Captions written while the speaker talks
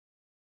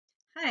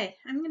Hi,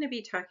 I'm going to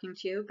be talking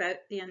to you about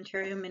the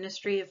Ontario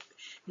Ministry of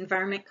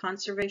Environment,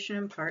 Conservation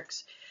and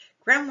Parks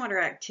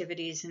groundwater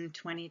activities in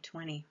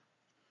 2020.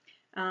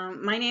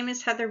 My name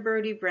is Heather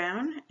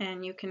Brodie-Brown,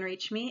 and you can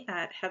reach me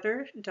at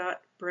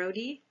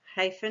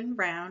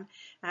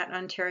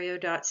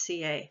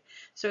heather.brodie-brown@ontario.ca.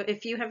 So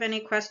if you have any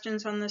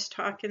questions on this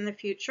talk in the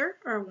future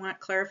or want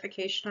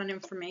clarification on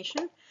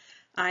information,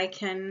 I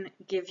can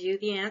give you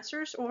the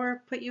answers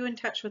or put you in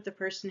touch with the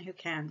person who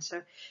can.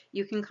 So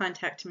you can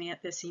contact me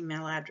at this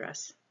email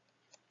address.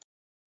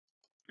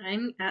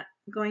 I'm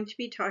going to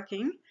be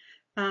talking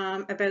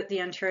about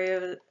the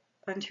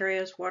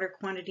Ontario's Water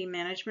Quantity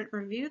Management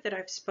Review that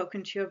I've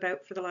spoken to you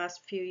about for the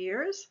last few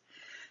years.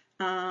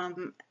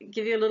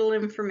 Give you a little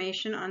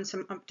information on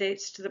some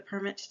updates to the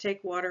Permit to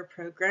Take Water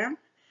program,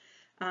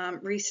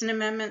 recent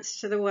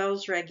amendments to the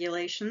Wells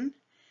regulation,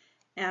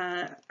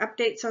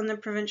 updates on the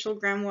Provincial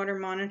Groundwater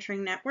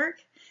Monitoring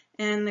Network,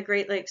 and the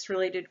Great Lakes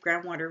related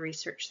groundwater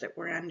research that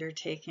we're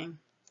undertaking.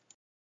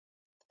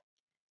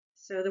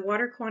 So the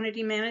Water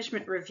Quantity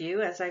Management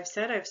Review, as I've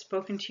said, I've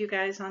spoken to you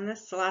guys on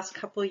this the last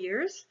couple of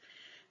years.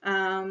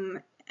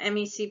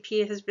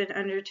 MECP has been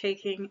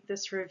undertaking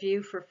this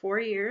review for 4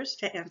 years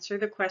to answer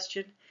the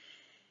question,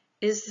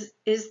 is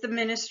the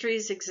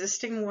ministry's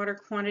existing water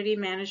quantity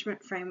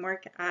management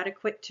framework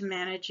adequate to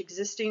manage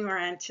existing or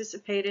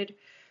anticipated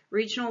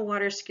regional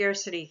water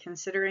scarcity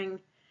considering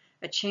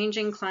a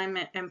changing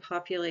climate and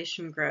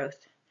population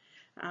growth?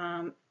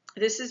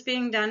 This is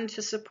being done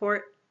to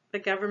support the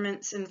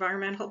government's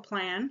environmental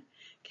plan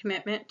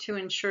commitment to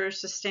ensure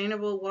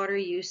sustainable water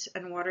use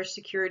and water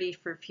security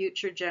for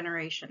future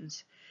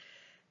generations.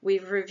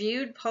 We've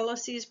reviewed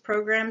policies,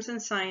 programs,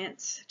 and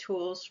science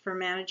tools for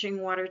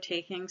managing water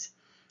takings,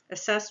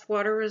 assessed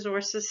water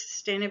resources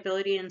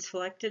sustainability in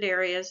selected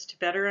areas to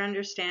better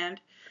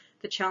understand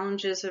the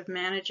challenges of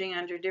managing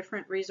under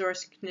different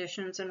resource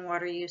conditions and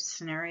water use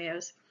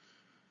scenarios,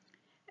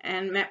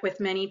 and met with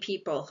many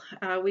people.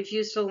 We've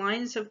used a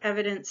lines of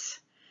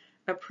evidence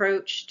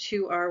approach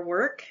to our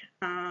work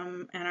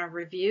and our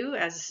review.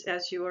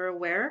 As you are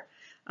aware,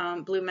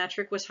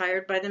 BlueMetric was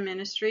hired by the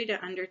ministry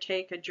to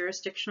undertake a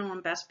jurisdictional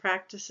and best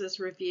practices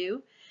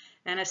review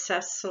and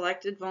assess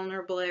selected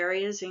vulnerable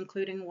areas,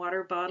 including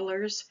water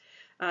bottlers,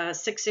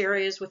 6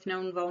 areas with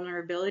known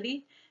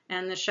vulnerability,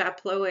 and the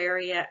Chapleau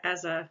area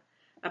as a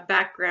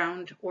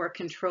background or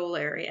control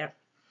area.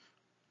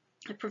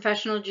 The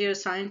Professional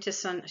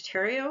Geoscientists in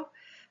Ontario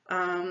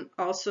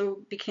also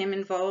became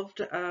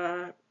involved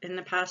in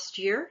the past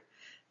year.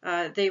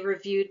 They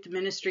reviewed the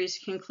ministry's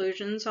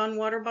conclusions on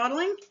water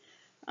bottling,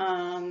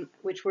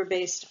 which were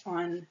based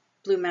on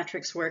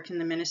BlueMetric's work and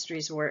the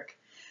ministry's work.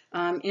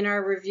 In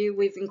our review,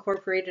 we've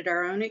incorporated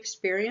our own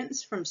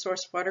experience from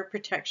source water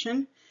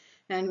protection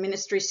and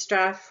ministry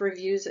staff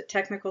reviews at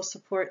technical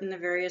support in the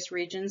various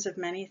regions of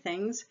many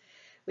things.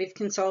 We've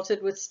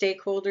consulted with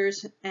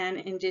stakeholders and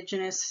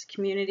Indigenous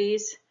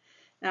communities,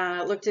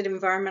 looked at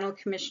environmental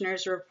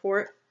commissioners'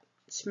 reports,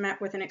 met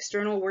with an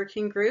external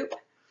working group.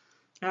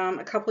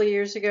 A couple of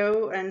years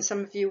ago, and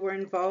some of you were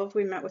involved,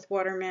 we met with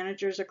water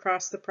managers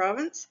across the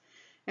province,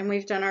 and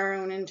we've done our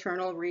own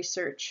internal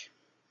research.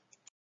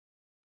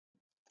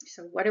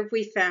 So what have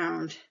we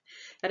found?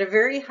 At a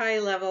very high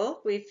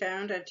level, we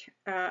found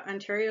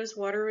Ontario's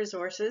water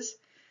resources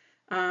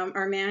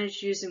are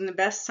managed using the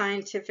best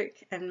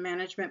scientific and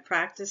management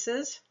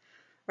practices,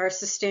 are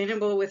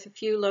sustainable with a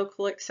few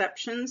local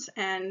exceptions,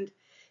 and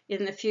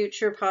in the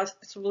future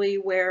possibly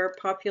where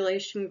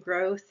population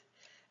growth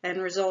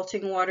and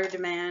resulting water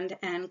demand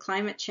and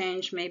climate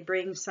change may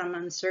bring some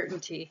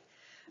uncertainty.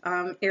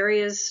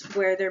 Areas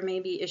where there may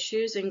be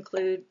issues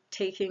include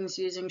takings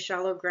using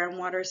shallow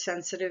groundwater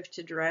sensitive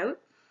to drought,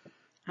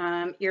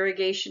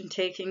 irrigation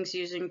takings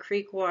using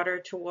creek water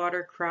to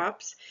water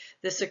crops.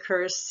 This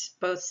occurs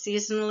both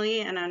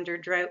seasonally and under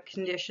drought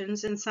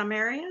conditions in some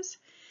areas.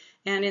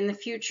 And in the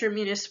future,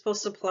 municipal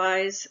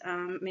supplies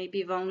may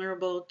be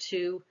vulnerable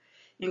to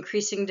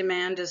increasing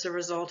demand as a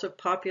result of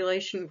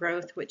population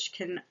growth, which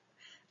can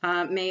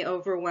may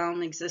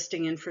overwhelm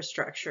existing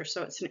infrastructure.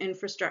 So it's an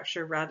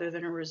infrastructure rather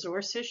than a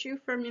resource issue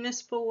for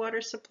municipal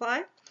water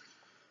supply.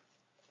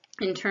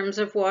 In terms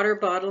of water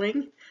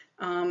bottling,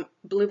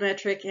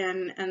 BlueMetric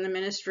and the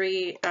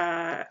ministry,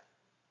 our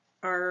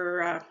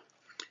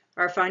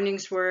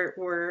findings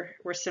were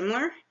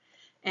similar,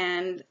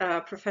 and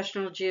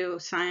Professional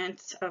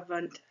Geoscientists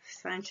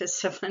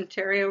of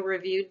Ontario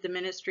reviewed the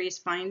ministry's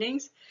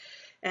findings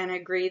and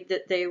agreed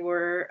that they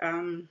were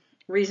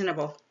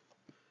reasonable.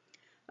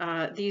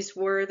 These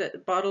were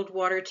that bottled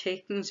water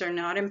takings are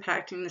not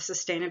impacting the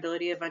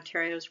sustainability of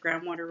Ontario's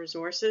groundwater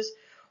resources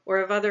or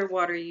of other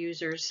water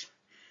users.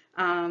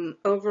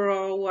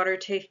 Overall, water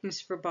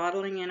takings for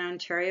bottling in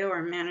Ontario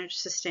are managed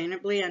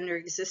sustainably under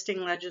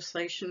existing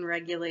legislation,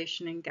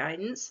 regulation, and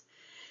guidance,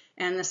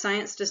 and the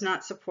science does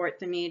not support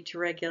the need to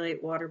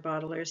regulate water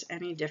bottlers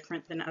any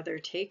different than other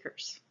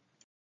takers.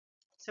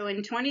 So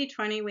in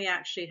 2020, we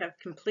actually have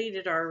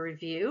completed our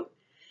review,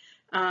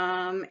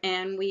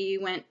 and we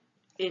went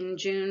in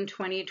June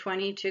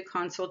 2020 to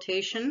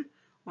consultation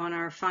on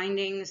our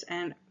findings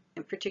and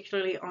and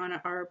particularly on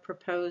our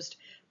proposed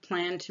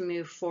plan to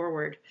move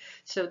forward.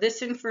 So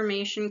this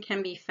information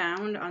can be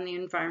found on the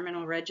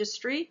Environmental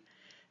Registry.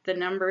 The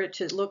number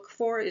to look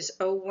for is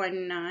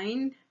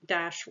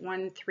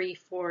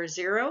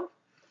 019-1340,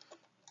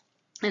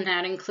 and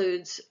that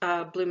includes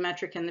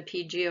Blumetric and the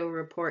PGO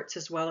reports,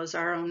 as well as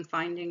our own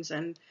findings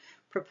and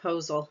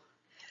proposal.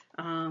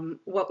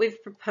 What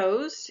we've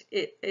proposed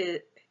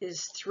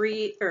is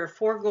 3 or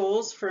 4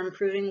 goals for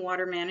improving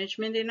water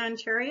management in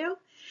Ontario.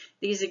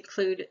 These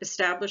include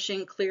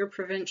establishing clear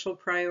provincial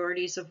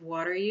priorities of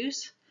water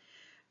use,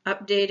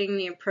 updating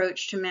the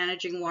approach to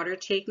managing water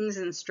takings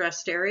in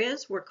stressed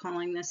areas. We're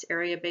calling this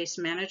area-based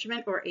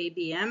management, or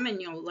ABM, and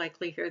you'll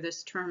likely hear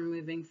this term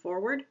moving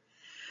forward.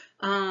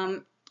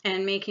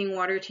 And making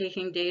water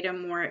taking data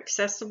more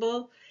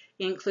accessible,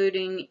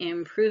 including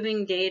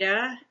improving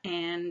data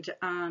and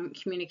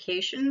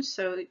communication.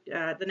 So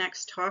the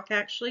next talk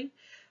actually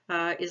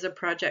is a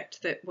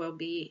project that will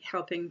be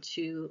helping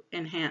to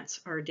enhance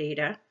our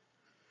data.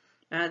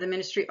 The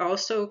ministry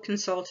also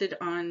consulted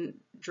on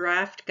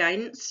draft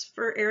guidance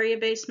for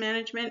area-based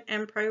management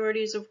and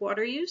priorities of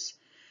water use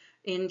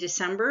in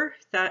December.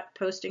 That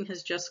posting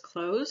has just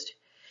closed.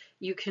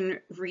 You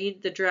can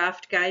read the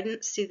draft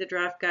guidance, see the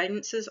draft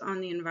guidances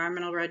on the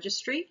Environmental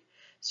Registry.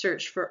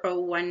 Search for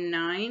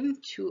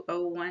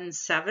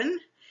 019-2017,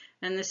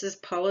 and this is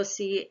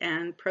policy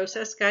and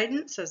process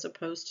guidance as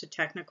opposed to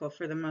technical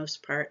for the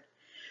most part.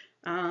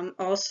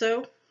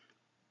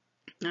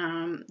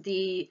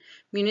 The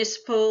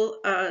municipal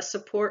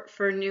support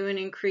for new and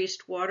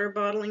increased water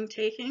bottling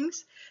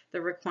takings.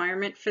 The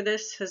requirement for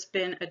this has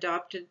been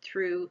adopted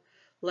through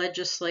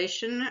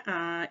legislation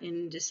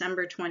in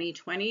December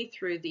 2020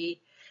 through the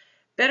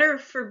Better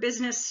for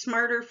Business,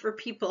 Smarter for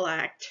People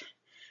Act.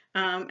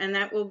 And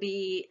that will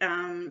be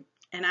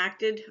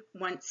enacted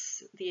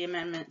once the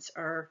amendments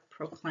are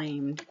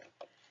proclaimed.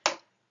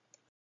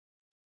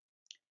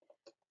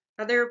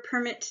 Other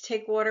permit to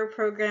take water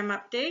program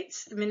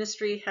updates. The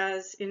ministry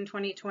has in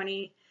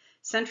 2020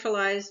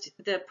 centralized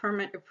the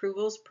permit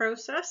approvals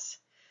process.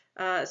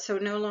 So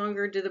no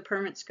longer do the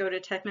permits go to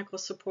technical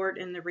support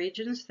in the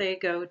regions. They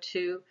go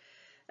to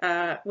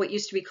what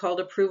used to be called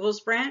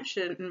approvals branch,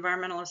 an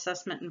environmental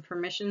assessment and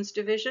permissions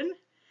division.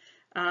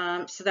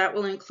 So that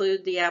will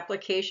include the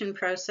application,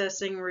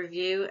 processing,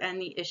 review, and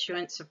the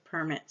issuance of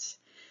permits.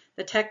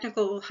 The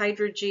technical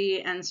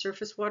hydrology and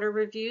surface water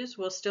reviews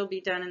will still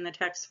be done in the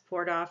tech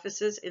support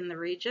offices in the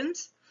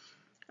regions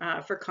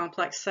for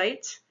complex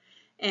sites.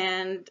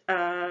 And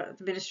the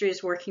ministry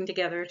is working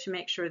together to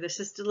make sure this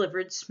is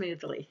delivered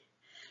smoothly.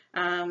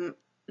 The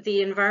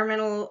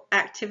Environmental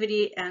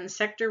Activity and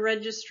Sector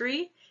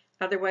Registry,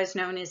 otherwise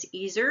known as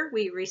EASR,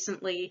 we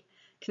recently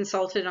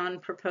consulted on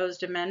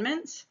proposed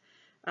amendments.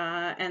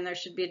 And there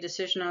should be a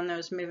decision on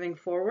those moving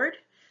forward.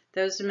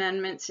 Those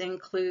amendments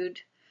include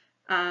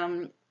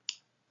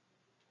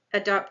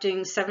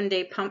adopting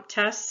 7-day pump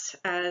tests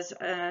as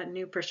a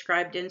new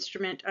prescribed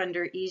instrument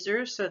under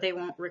EASR, so they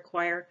won't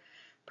require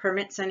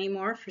permits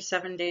anymore for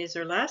 7 days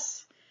or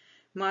less.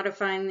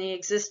 Modifying the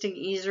existing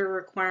EASR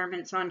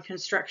requirements on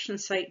construction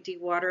site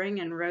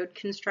dewatering and road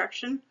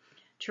construction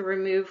to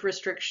remove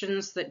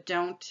restrictions that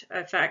don't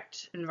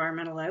affect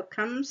environmental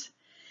outcomes.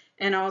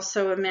 And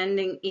also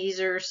amending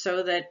EASR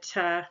so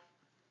that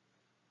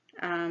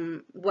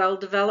well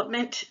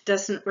development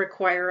doesn't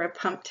require a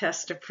pump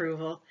test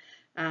approval.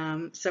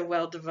 So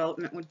well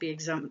development would be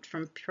exempt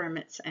from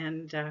permits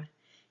and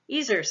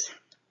EASRs.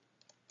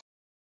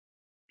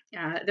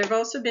 There have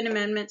also been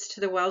amendments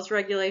to the wells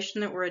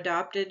regulation that were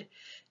adopted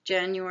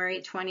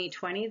January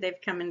 2020. They've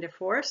come into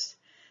force.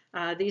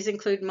 These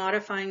include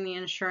modifying the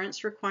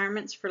insurance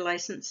requirements for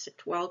licensed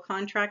well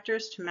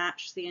contractors to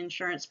match the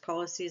insurance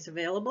policies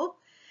available.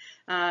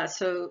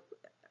 So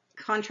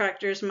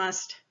contractors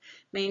must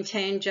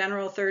maintain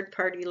general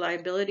third-party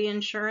liability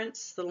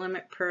insurance. The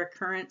limit per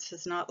occurrence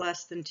is not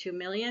less than $2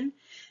 million,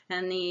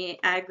 and the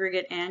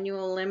aggregate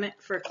annual limit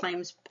for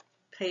claims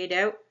paid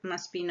out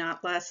must be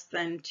not less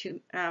than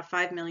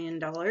 $5 million.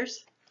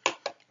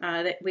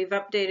 We've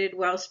updated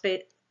well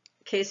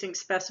casing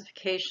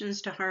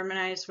specifications to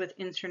harmonize with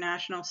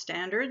international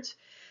standards.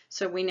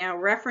 So we now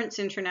reference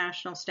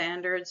international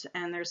standards,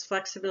 and there's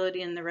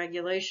flexibility in the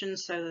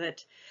regulations so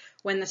that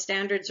when the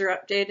standards are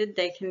updated,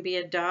 they can be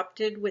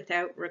adopted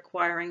without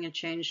requiring a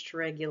change to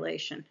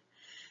regulation.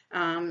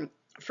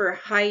 For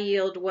high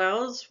yield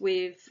wells,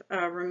 we've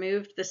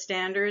removed the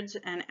standards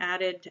and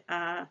added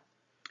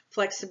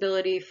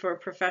flexibility for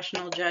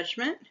professional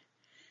judgment.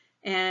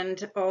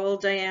 And all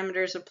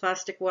diameters of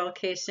plastic well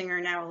casing are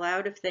now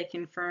allowed if they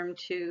conform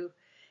to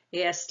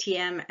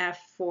ASTM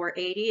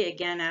F480,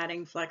 again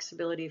adding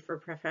flexibility for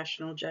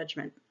professional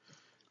judgment.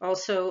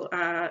 Also,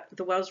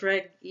 the wells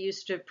reg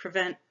used to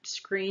prevent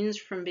screens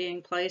from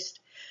being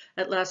placed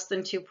at less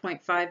than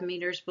 2.5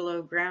 meters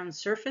below ground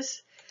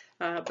surface,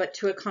 but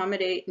to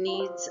accommodate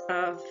needs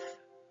of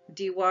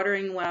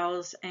dewatering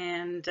wells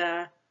and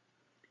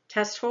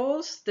test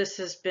holes, this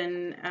has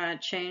been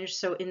changed.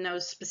 So in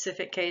those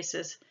specific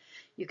cases,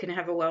 you can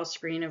have a well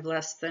screen of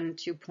less than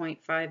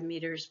 2.5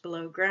 meters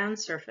below ground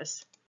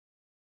surface.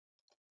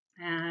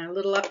 A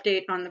little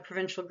update on the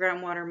Provincial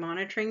Groundwater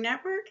Monitoring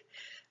Network.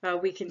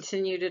 We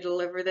continue to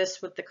deliver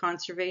this with the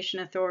conservation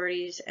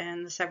authorities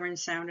and the Severn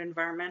Sound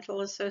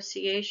Environmental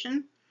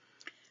Association.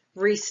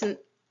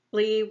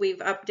 Recently, we've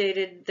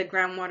updated the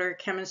groundwater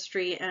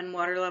chemistry and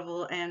water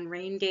level and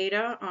rain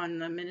data on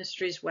the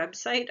ministry's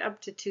website up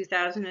to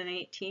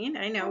 2018.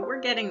 I know we're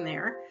getting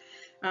there.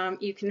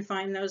 You can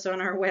find those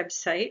on our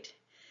website.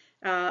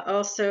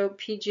 Also,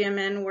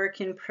 PGMN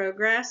work in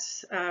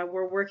progress.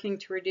 We're working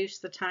to reduce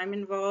the time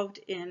involved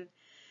in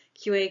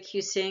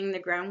QA/QCing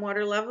the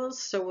groundwater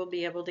levels, so we'll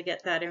be able to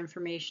get that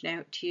information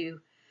out to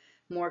you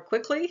more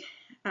quickly.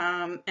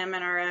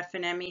 MNRF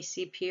and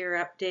MECP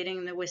are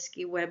updating the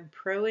Whiskey Web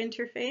Pro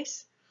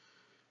interface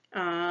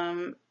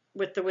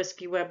with the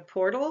Whiskey Web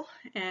portal,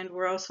 and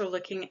we're also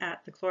looking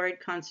at the chloride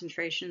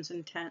concentrations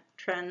and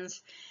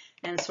trends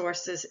and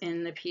sources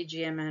in the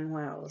PGMN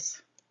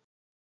wells.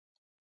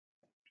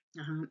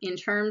 In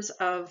terms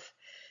of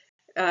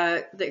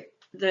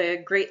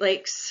the Great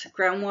Lakes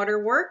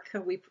groundwater work,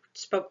 we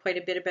spoke quite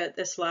a bit about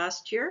this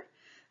last year,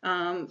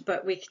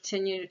 but we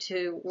continue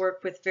to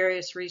work with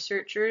various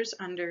researchers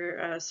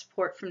under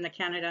support from the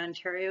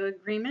Canada-Ontario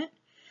Agreement.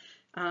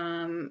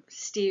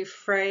 Steve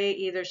Frey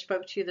either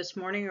spoke to you this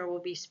morning or will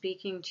be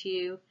speaking to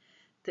you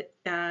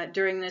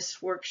during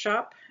this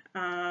workshop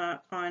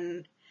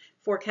on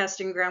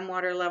forecasting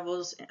groundwater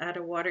levels at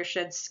a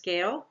watershed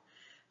scale.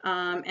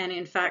 And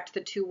in fact,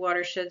 the two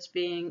watersheds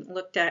being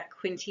looked at,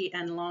 Quinte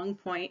and Long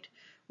Point,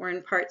 were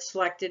in part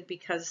selected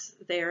because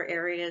they are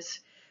areas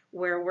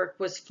where work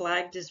was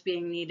flagged as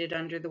being needed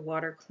under the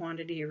water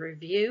quantity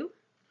review.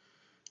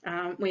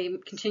 We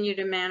continue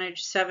to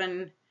manage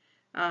 7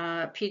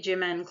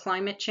 PGMN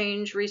climate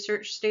change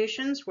research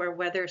stations where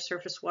weather,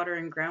 surface water,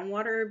 and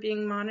groundwater are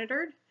being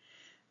monitored.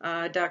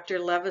 Dr.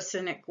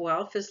 Levison at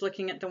Guelph is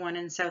looking at the one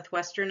in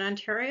southwestern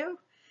Ontario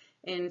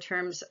in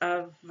terms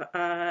of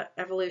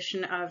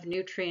evolution of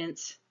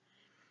nutrients.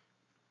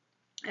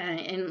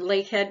 In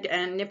Lakehead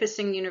and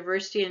Nipissing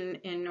University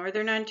in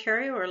Northern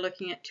Ontario are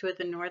looking at 2 of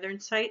the northern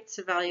sites,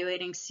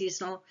 evaluating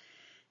seasonal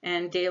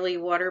and daily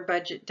water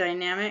budget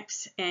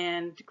dynamics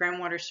and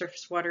groundwater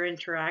surface water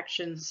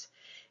interactions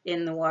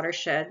in the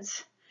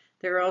watersheds.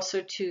 There are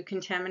also 2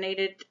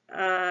 contaminated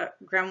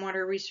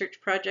groundwater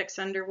research projects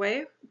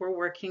underway. We're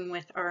working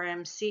with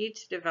RMC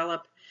to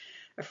develop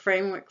a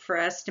framework for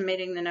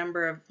estimating the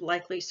number of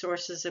likely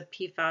sources of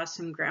PFAS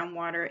in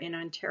groundwater in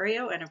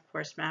Ontario, and of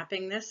course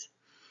mapping this.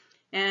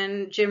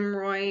 And Jim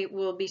Roy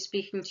will be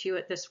speaking to you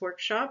at this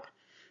workshop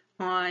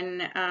on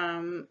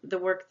the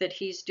work that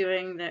he's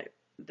doing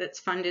that's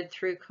funded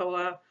through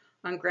COA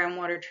on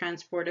groundwater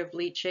transport of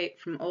leachate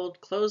from old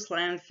closed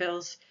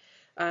landfills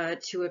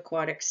to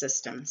aquatic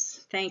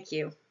systems. Thank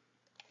you.